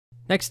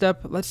Next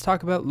up, let's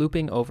talk about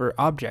looping over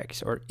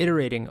objects or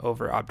iterating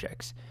over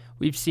objects.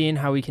 We've seen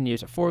how we can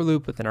use a for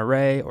loop with an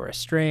array or a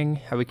string,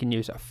 how we can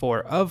use a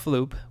for of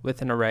loop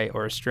with an array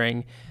or a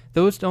string.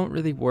 Those don't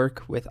really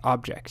work with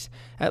objects,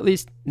 at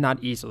least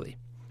not easily.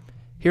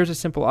 Here's a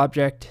simple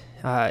object.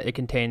 It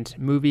contains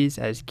movies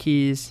as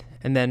keys,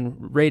 and then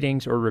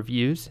ratings or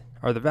reviews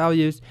are the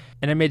values.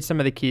 And I made some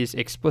of the keys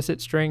explicit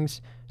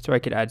strings, so I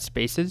could add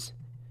spaces,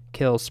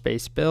 kill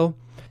space bill.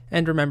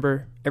 And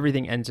remember,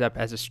 everything ends up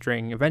as a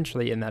string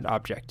eventually in that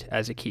object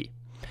as a key.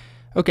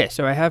 Okay,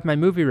 so I have my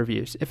movie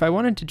reviews. If I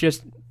wanted to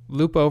just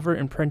loop over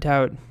and print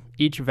out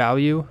each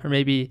value, or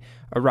maybe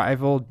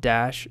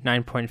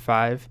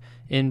arrival-9.5,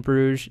 in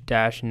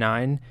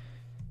Bruges-9,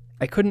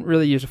 I couldn't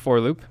really use a for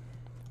loop.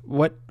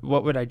 What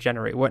would I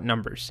generate? What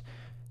numbers?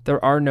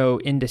 There are no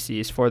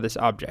indices for this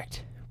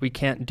object. We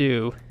can't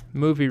do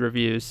movie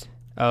reviews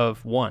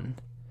of 1.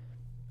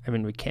 I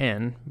mean, we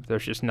can, but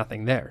there's just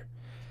nothing there.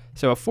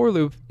 So a for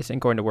loop isn't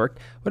going to work.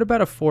 What about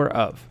a for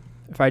of?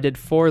 If I did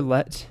for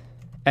let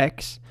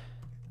x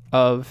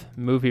of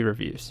movie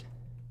reviews,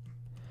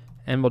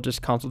 and we'll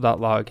just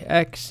console.log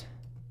x,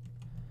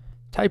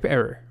 type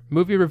error.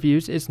 Movie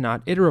reviews is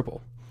not iterable.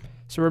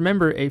 So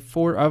remember, a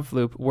for of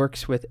loop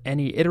works with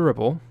any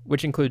iterable,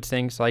 which includes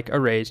things like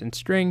arrays and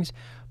strings,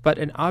 but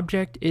an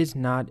object is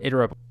not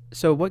iterable.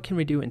 So what can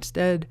we do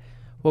instead?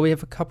 Well, we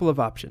have a couple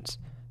of options.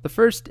 The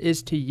first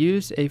is to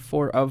use a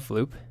for of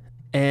loop,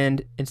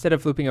 and instead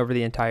of looping over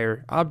the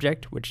entire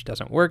object, which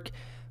doesn't work,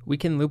 we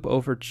can loop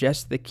over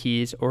just the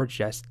keys or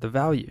just the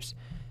values.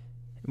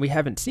 We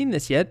haven't seen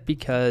this yet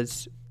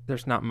because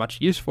there's not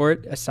much use for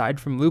it aside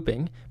from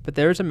looping, but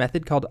there's a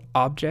method called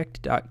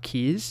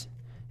object.keys,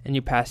 and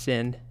you pass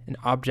in an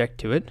object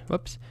to it,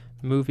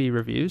 movie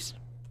reviews,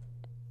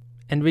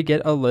 and we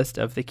get a list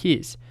of the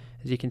keys,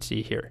 as you can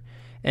see here.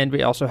 And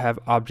we also have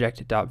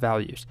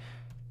object.values.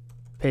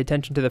 Pay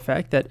attention to the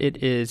fact that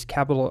it is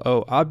capital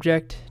O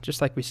object, just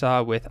like we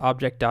saw with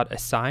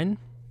object.assign.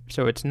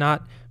 So it's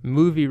not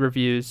movie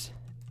reviews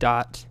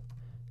dot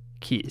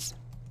keys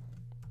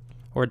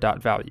or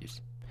dot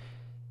values.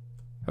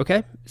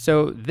 Okay,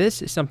 so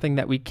this is something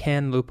that we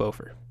can loop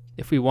over.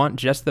 If we want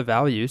just the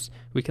values,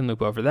 we can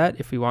loop over that.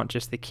 If we want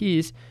just the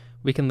keys,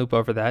 we can loop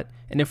over that.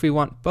 And if we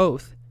want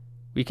both,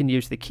 we can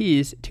use the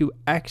keys to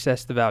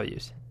access the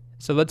values.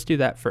 So let's do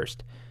that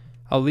first.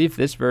 I'll leave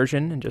this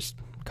version and just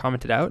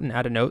comment it out and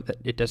add a note that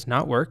it does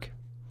not work.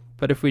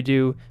 But if we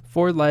do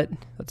for let,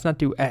 let's not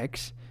do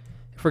x.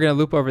 If we're going to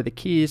loop over the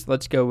keys,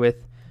 let's go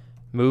with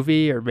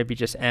movie, or maybe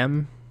just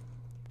m,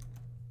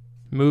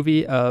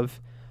 movie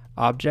of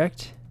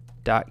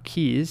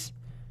object.keys,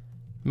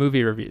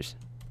 movie reviews.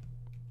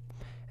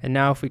 And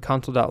now if we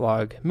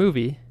console.log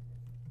movie,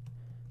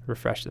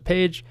 refresh the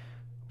page,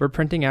 we're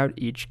printing out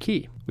each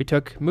key. We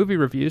took movie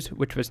reviews,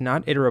 which was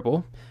not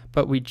iterable,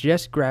 but we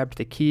just grabbed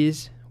the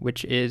keys,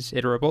 which is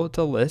iterable. It's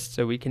a list,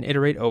 so we can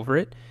iterate over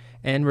it,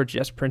 and we're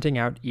just printing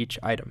out each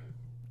item,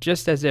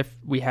 just as if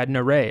we had an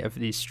array of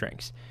these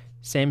strings.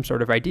 Same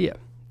sort of idea,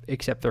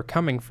 except they're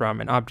coming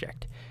from an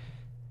object.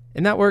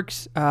 And that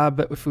works,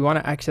 but if we want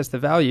to access the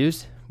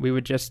values, we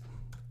would just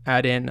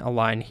add in a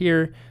line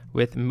here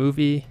with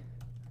movie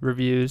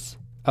reviews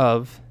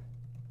of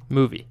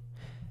movie.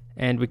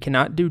 And we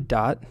cannot do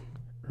dot.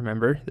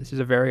 Remember, this is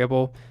a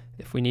variable.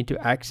 If we need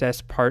to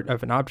access part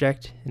of an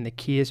object and the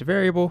key is a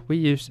variable, we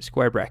use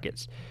square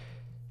brackets.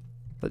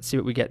 Let's see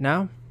what we get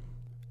now.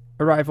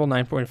 Arrival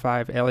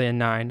 9.5, alien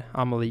 9,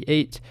 Amelie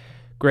 8.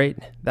 Great,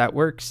 that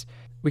works.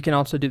 We can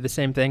also do the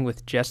same thing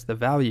with just the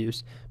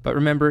values. But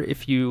remember,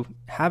 if you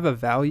have a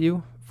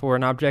value for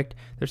an object,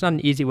 there's not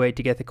an easy way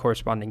to get the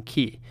corresponding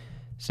key.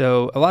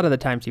 So a lot of the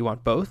times you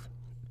want both.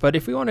 But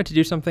if we wanted to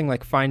do something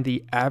like find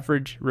the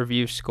average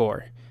review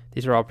score,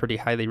 these are all pretty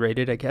highly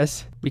rated, I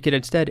guess, we could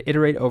instead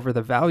iterate over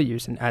the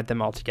values and add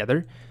them all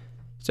together.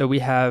 So we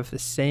have the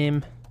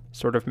same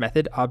sort of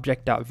method,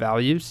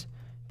 object.values,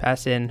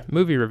 pass in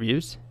movie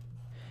reviews,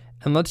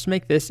 and let's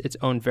make this its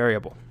own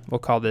variable. We'll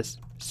call this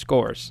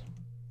scores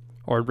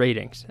or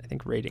ratings. I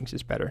think ratings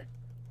is better.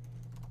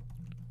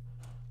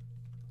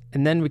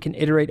 And then we can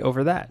iterate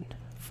over that.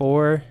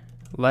 For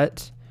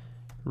let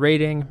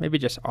rating, maybe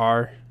just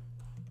r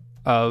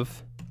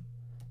of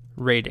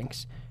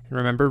ratings. And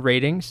remember,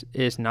 ratings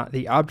is not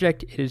the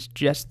object, it is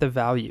just the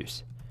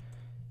values.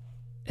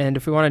 And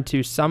if we wanted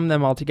to sum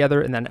them all together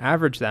and then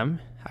average them,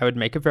 I would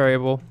make a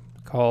variable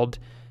called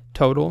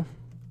total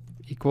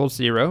equals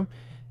 0,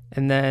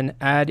 and then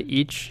add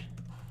each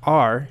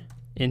r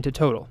into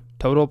total.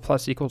 Total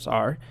plus equals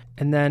r.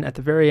 And then at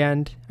the very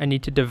end, I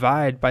need to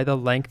divide by the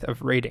length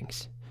of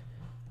ratings.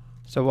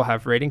 So we'll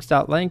have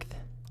ratings.length,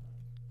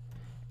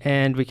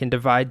 and we can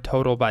divide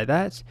total by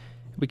that.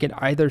 We can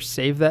either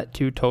save that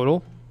to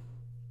total.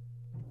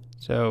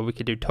 So we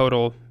could do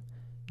total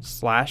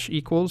slash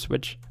equals,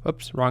 which,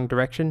 oops, wrong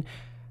direction.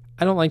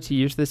 I don't like to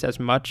use this as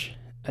much.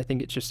 I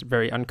think it's just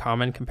very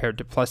uncommon compared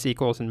to plus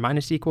equals and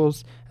minus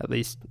equals, at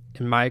least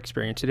in my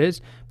experience it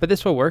is. But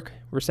this will work.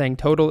 We're saying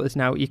total is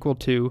now equal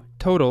to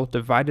total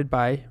divided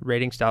by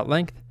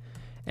ratings.length,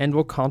 and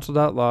we'll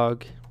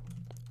console.log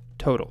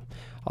total.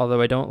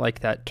 Although I don't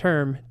like that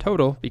term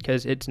total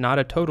because it's not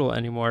a total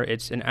anymore,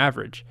 it's an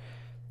average.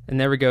 And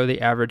there we go,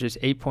 the average is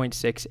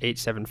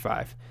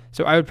 8.6875.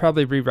 So I would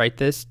probably rewrite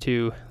this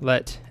to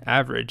let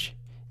average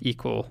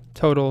equal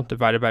total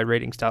divided by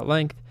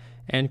ratings.length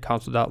and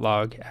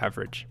console.log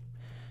average.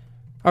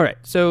 All right,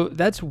 so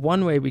that's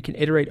one way we can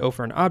iterate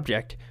over an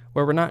object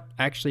where we're not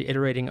actually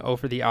iterating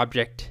over the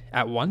object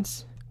at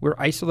once. We're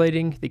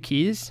isolating the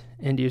keys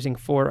and using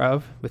for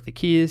of with the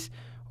keys,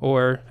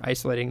 or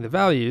isolating the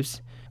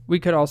values. We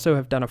could also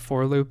have done a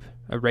for loop,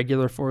 a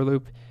regular for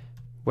loop,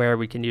 where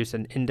we can use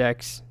an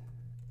index,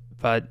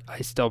 but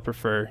I still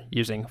prefer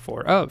using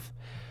for of.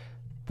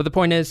 But the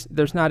point is,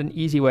 there's not an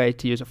easy way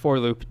to use a for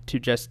loop to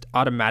just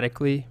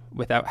automatically,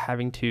 without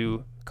having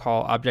to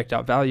call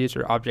object.values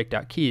or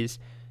object.keys,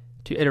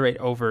 to iterate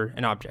over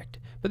an object.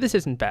 But this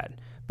isn't bad.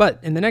 But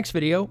in the next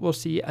video, we'll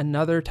see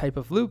another type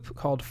of loop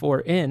called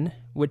for in,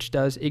 which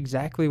does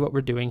exactly what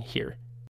we're doing here.